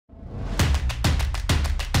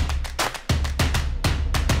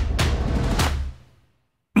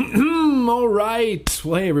All right.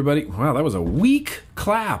 Well, hey, everybody. Wow, that was a weak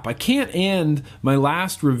clap. I can't end my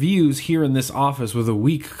last reviews here in this office with a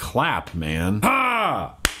weak clap, man.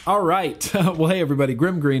 Ah! All right. Well, hey, everybody.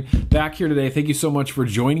 GrimmGreen back here today. Thank you so much for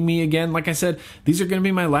joining me again. Like I said, these are going to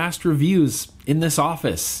be my last reviews in this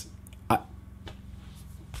office.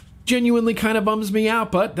 Genuinely kind of bums me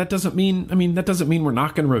out, but that doesn't mean, that doesn't mean we're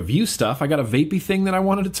not going to review stuff. I got a vapey thing that I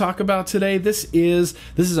wanted to talk about today. This is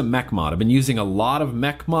a mech mod. I've been using a lot of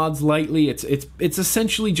mech mods lately. It's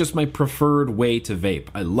essentially just my preferred way to vape.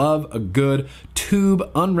 I love a good tube,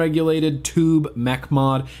 unregulated tube mech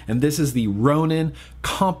mod, and this is the Ronin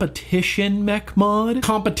competition mech mod.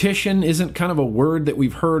 Competition isn't kind of a word that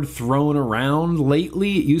we've heard thrown around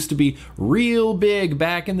lately. It used to be real big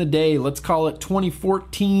back in the day. Let's call it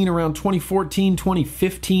 2014, around 2014,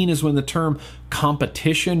 2015 is when the term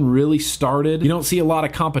competition really started. You don't see a lot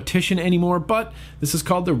of competition anymore, but this is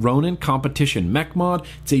called the Ronin competition mech mod.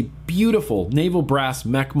 It's a beautiful naval brass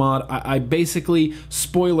mech mod. I basically,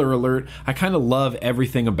 spoiler alert, I kind of love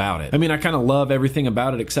everything about it. I kind of love everything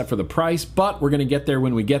about it except for the price, but we're going to get there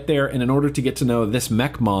when we get there. And in order to get to know this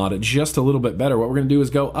mech mod just a little bit better, what we're going to do is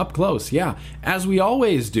go up close. Yeah, as we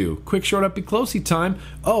always do. Quick, short, uppy, closey time.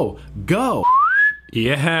 Oh, go.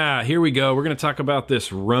 Yeah, here we go. We're going to talk about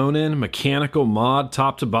this Ronin mechanical mod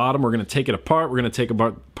top to bottom. We're going to take it apart. We're going to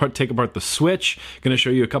take apart the switch. Going to show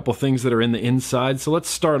you a couple things that are in the inside. So let's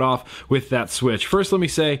start off with that switch. First, let me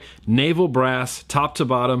say naval brass top to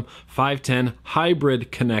bottom, 510 hybrid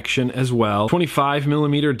connection as well.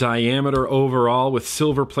 25mm diameter overall with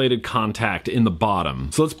silver plated contact in the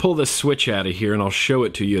bottom. So let's pull this switch out of here and I'll show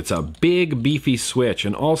it to you. It's a big beefy switch,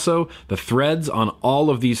 and also the threads on all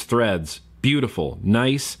of these threads. Beautiful,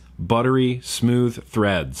 nice, buttery, smooth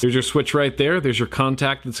threads. There's your switch right there. There's your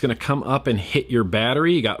contact that's going to come up and hit your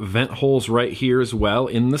battery. You got vent holes right here as well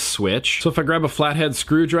in the switch. So if I grab a flathead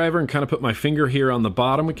screwdriver and kind of put my finger here on the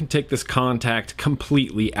bottom, we can take this contact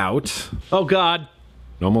completely out. Oh God.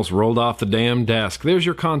 It almost rolled off the damn desk. There's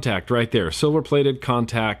your contact right there. Silver-plated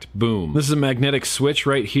contact, boom. This is a magnetic switch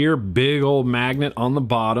right here. Big old magnet on the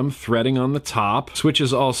bottom, threading on the top. Switch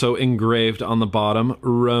is also engraved on the bottom,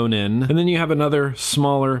 Ronin. And then you have another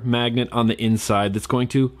smaller magnet on the inside that's going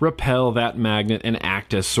to repel that magnet and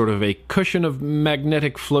act as sort of a cushion of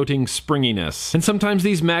magnetic floating springiness. And sometimes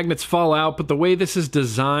these magnets fall out, but the way this is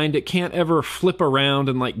designed, it can't ever flip around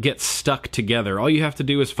and like get stuck together. All you have to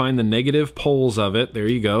do is find the negative poles of it.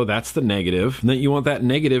 There you go, that's the negative. And then you want that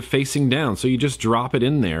negative facing down, so you just drop it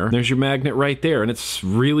in there. There's your magnet right there, and it's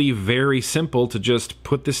really very simple to just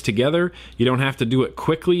put this together. You don't have to do it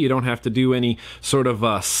quickly. You don't have to do any sort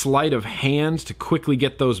of sleight of hand to quickly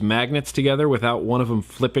get those magnets together without one of them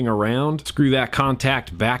flipping around. Screw that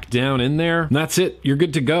contact back down in there, and that's it. You're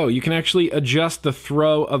good to go. You can actually adjust the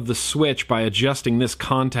throw of the switch by adjusting this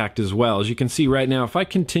contact as well. As you can see right now, if I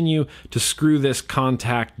continue to screw this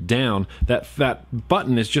contact down, that button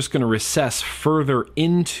is just going to recess further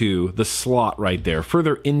into the slot right there,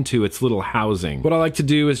 further into its little housing. What I like to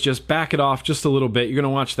do is just back it off just a little bit. You're going to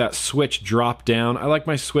watch that switch drop down. I like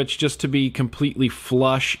my switch just to be completely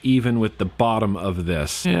flush even with the bottom of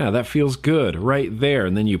this. Yeah, that feels good right there.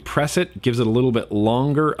 And then you press it, gives it a little bit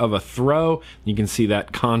longer of a throw. You can see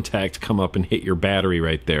that contact come up and hit your battery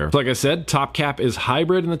right there. So like I said, top cap is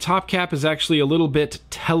hybrid, and the top cap is actually a little bit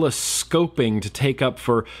telescoping to take up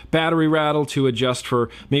for battery rattle, to adjust for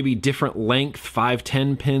maybe different length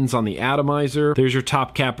 510 pins on the atomizer. There's your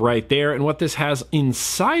top cap right there, and what this has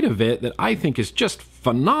inside of it that I think is just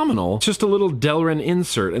phenomenal, it's just a little delrin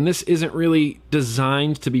insert, and this isn't really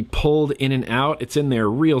designed to be pulled in and out. It's in there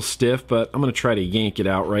real stiff, but I'm gonna try to yank it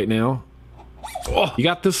out right now. Oh, you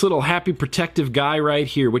got this little happy protective guy right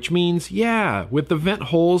here, which means, yeah, with the vent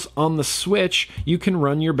holes on the switch, you can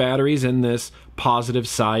run your batteries in this positive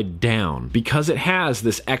side down. Because it has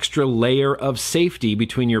this extra layer of safety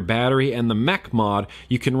between your battery and the mech mod,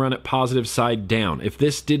 you can run it positive side down. If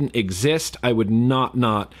this didn't exist, I would not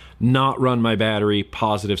run my battery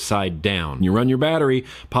positive side down. You run your battery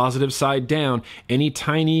positive side down, any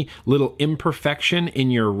tiny little imperfection in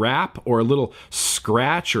your wrap or a little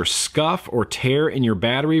scratch or scuff or tear in your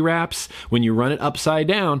battery wraps, when you run it upside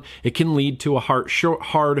down, it can lead to a hard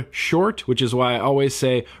short, which is why I always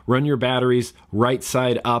say run your batteries right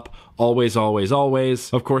side up always, always,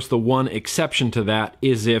 always. Of course, the one exception to that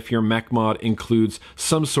is if your mech mod includes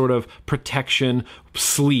some sort of protection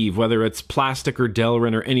sleeve, whether it's plastic or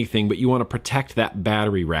delrin or anything, but you want to protect that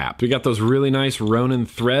battery wrap. We got those really nice Ronin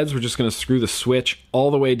threads. We're just going to screw the switch all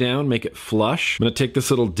the way down, make it flush. I'm going to take this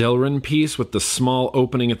little delrin piece with the small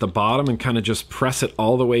opening at the bottom and kind of just press it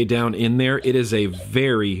all the way down in there. It is a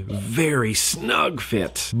very, very snug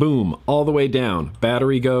fit. Boom, all the way down.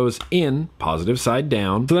 Battery goes in, positive side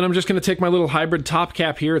down. So then I'm just going to take my little hybrid top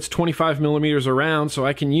cap here. It's 25 millimeters around, so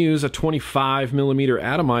I can use a 25 millimeter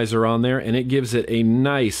atomizer on there, and it gives it a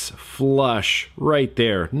nice flush right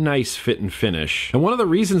there. Nice fit and finish. And one of the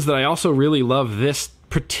reasons that I also really love this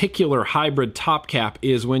particular hybrid top cap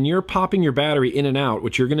is when you're popping your battery in and out,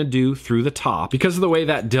 which you're going to do through the top, because of the way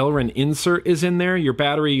that delrin insert is in there, your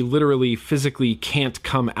battery literally physically can't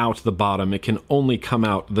come out the bottom. It can only come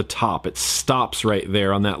out the top. It stops right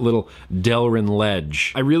there on that little delrin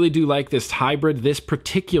ledge. I really do like this hybrid, this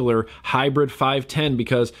particular hybrid 510,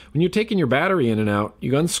 because when you're taking your battery in and out,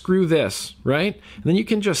 you unscrew this, right? And then you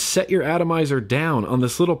can just set your atomizer down on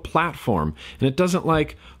this little platform, and it doesn't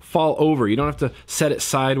like fall over. You don't have to set it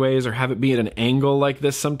sideways or have it be at an angle like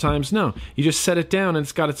this sometimes. No, you just set it down and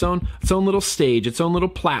it's got its own little stage, its own little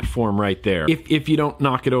platform right there. If you don't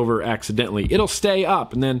knock it over accidentally, it'll stay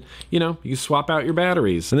up, and then, you know, you swap out your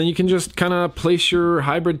batteries. And then you can just kind of place your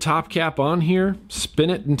hybrid top cap on here, spin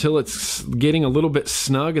it until it's getting a little bit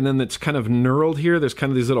snug, and then it's kind of knurled here. There's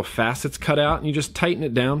kind of these little facets cut out, and you just tighten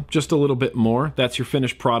it down just a little bit more. That's your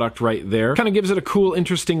finished product right there. Kind of gives it a cool,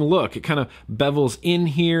 interesting look. It kind of bevels in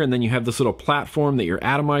here, and then you have this little platform that your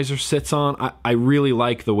atomizer sits on. I really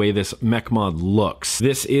like the way this mech mod looks.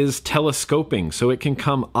 This is telescoping, so it can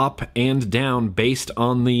come up and down based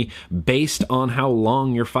on how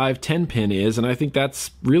long your 510 pin is, and I think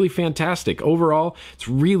that's really fantastic. Overall, it's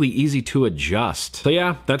really easy to adjust. So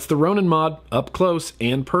yeah, that's the Ronin mod, up close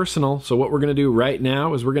and personal. So what we're gonna do right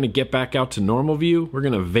now is we're gonna get back out to normal view. We're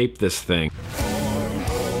gonna vape this thing.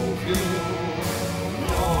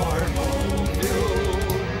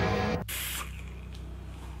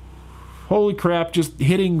 Holy crap, just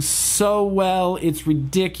hitting so well, it's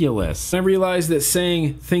ridiculous. I realize that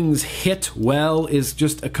saying things hit well is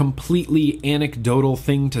just a completely anecdotal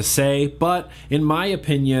thing to say, but in my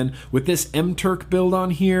opinion, with this M-Turk build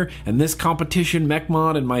on here, and this competition mech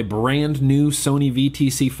mod and my brand new Sony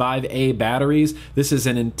VTC5A batteries, this is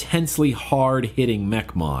an intensely hard-hitting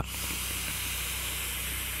mech mod.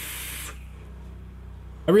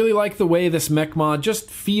 I really like the way this mech mod just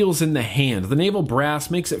feels in the hand. The naval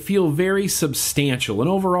brass makes it feel very substantial, and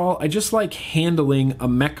overall, I just like handling a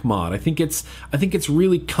mech mod. I think it's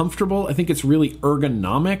really comfortable. I think it's really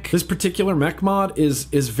ergonomic. This particular mech mod is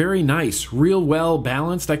very nice, real well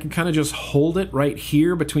balanced. I can kind of just hold it right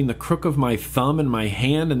here between the crook of my thumb and my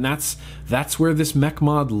hand, and that's where this mech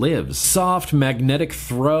mod lives. Soft magnetic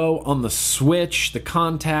throw on the switch. The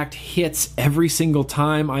contact hits every single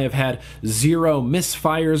time. I have had zero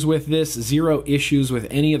misfires with this, zero issues with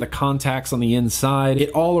any of the contacts on the inside.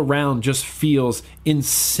 It all around just feels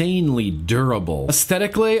insanely durable.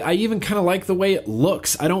 Aesthetically, I even kind of like the way it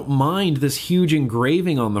looks. I don't mind this huge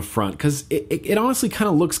engraving on the front because it honestly kind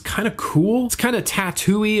of looks kind of cool. It's kind of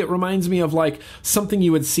tattooy. It reminds me of like something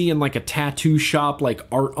you would see in like a tattoo shop, like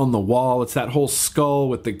art on the wall. It's that whole skull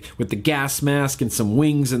with the gas mask and some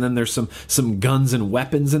wings, and then there's some guns and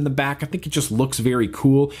weapons in the back. I think it just looks very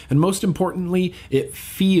cool, and most importantly, it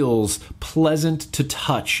feels pleasant to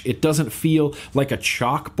touch. It doesn't feel like a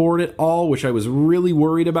chalkboard at all, which I was really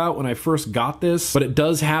worried about when I first got this, but it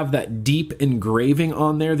does have that deep engraving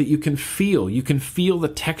on there that you can feel. You can feel the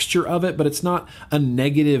texture of it, but it's not a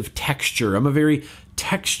negative texture. I'm a very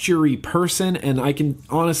textury person, and I can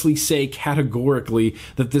honestly say categorically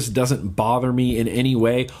that this doesn't bother me in any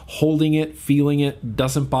way. Holding it, feeling it,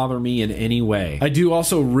 doesn't bother me in any way. I do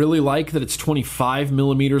also really like that it's 25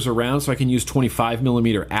 millimeters around, so I can use 25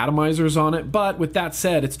 millimeter atomizers on it, but with that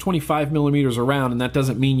said, it's 25 millimeters around, and that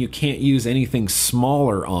doesn't mean you can't use anything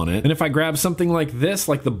smaller on it. And if I grab something like this,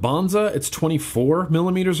 like the Bonza, it's 24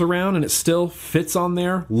 millimeters around, and it still fits on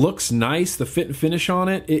there, looks nice. The fit and finish on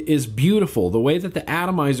it is beautiful. The way that the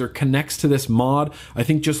atomizer connects to this mod, I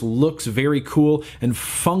think just looks very cool and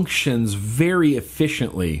functions very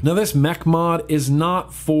efficiently. Now this mech mod is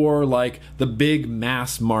not for like the big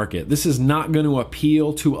mass market. This is not going to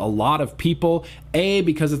appeal to a lot of people. A,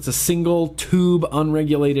 because it's a single tube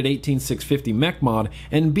unregulated 18650 mech mod,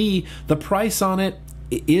 and B, the price on it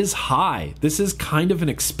is high. This is kind of an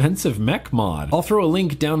expensive mech mod. I'll throw a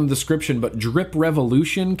link down in the description, but Drip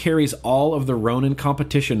Revolution carries all of the Ronin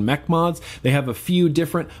competition mech mods. They have a few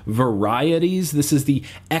different varieties. This is the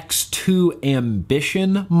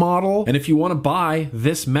X2-Ambition model. And if you want to buy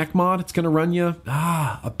this mech mod, it's going to run you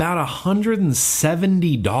about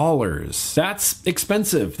 $170. That's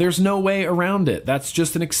expensive. There's no way around it. That's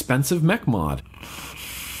just an expensive mech mod.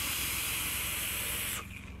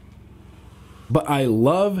 But I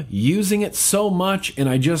love using it so much, and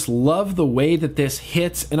I just love the way that this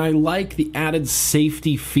hits, and I like the added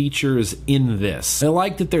safety features in this. I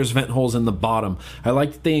like that there's vent holes in the bottom. I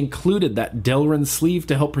like that they included that delrin sleeve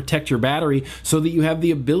to help protect your battery so that you have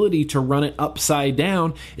the ability to run it upside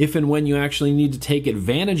down if and when you actually need to take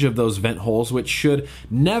advantage of those vent holes, which should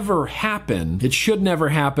never happen. It should never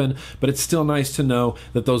happen, but it's still nice to know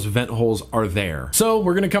that those vent holes are there. So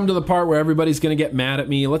we're gonna come to the part where everybody's gonna get mad at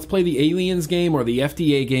me. Let's play the Aliens game or the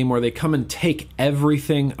FDA game where they come and take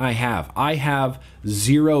everything I have. I have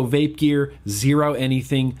 0 vape gear, 0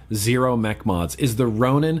 anything, 0 mech mods. Is the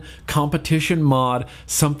Ronin competition mod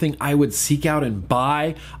something I would seek out and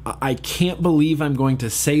buy? I can't believe I'm going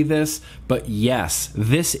to say this, but yes,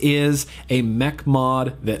 this is a mech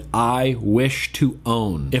mod that I wish to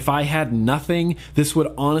own. If I had nothing, this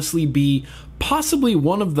would honestly be possibly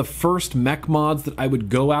one of the first mech mods that I would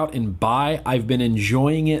go out and buy. I've been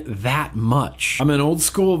enjoying it that much. I'm an old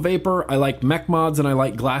school vapor. I like mech mods and I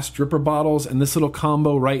like glass dripper bottles, and this little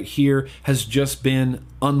combo right here has just been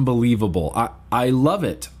unbelievable. I love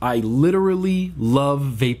it. I literally love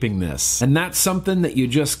vaping this. And that's something that you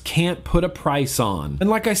just can't put a price on. And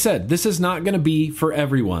like I said, this is not gonna be for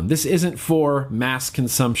everyone. This isn't for mass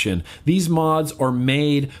consumption. These mods are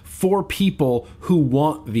made for people who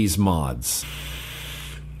want these mods.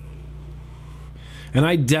 And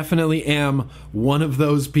I definitely am one of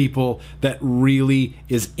those people that really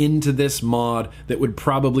is into this mod, that would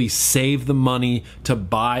probably save the money to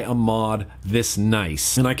buy a mod this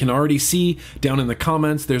nice. And I can already see down in the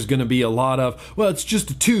comments there's going to be a lot of, well, it's just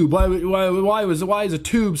a tube. Why is a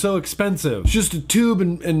tube so expensive? It's just a tube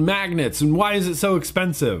and magnets, and why is it so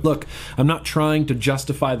expensive? Look, I'm not trying to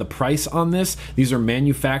justify the price on this. These are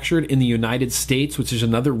manufactured in the United States, which is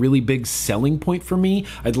another really big selling point for me.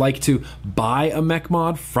 I'd like to buy a mech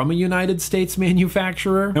mod from a United States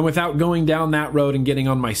manufacturer. And without going down that road and getting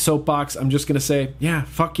on my soapbox, I'm just gonna say, yeah,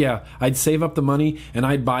 fuck yeah, I'd save up the money and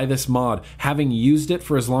I'd buy this mod. Having used it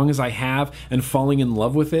for as long as I have and falling in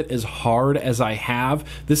love with it as hard as I have,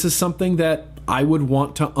 this is something that I would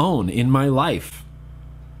want to own in my life.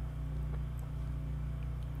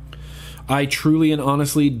 I truly and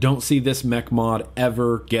honestly don't see this mech mod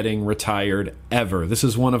ever getting retired, ever. This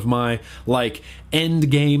is one of my, like, end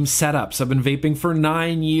game setups. I've been vaping for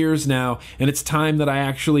 9 years now, and it's time that I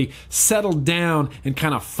actually settled down and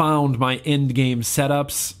kind of found my end game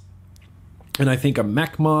setups. And I think a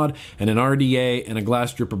mech mod and an RDA and a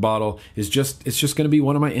glass dripper bottle is just, it's just going to be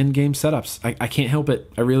one of my end game setups. I can't help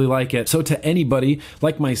it. I really like it. So to anybody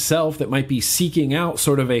like myself that might be seeking out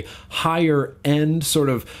sort of a higher end sort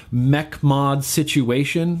of mech mod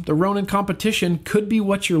situation, the Ronin competition could be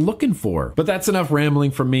what you're looking for. But that's enough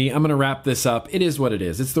rambling from me. I'm going to wrap this up. It is what it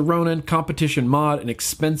is. It's the Ronin competition mod, an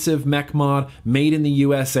expensive mech mod made in the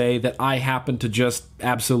USA that I happen to just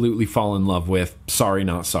absolutely fall in love with. Sorry,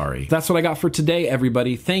 not sorry. That's what I got for today,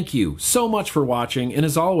 everybody. Thank you so much for watching, and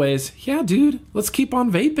as always, yeah, dude, let's keep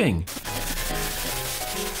on vaping.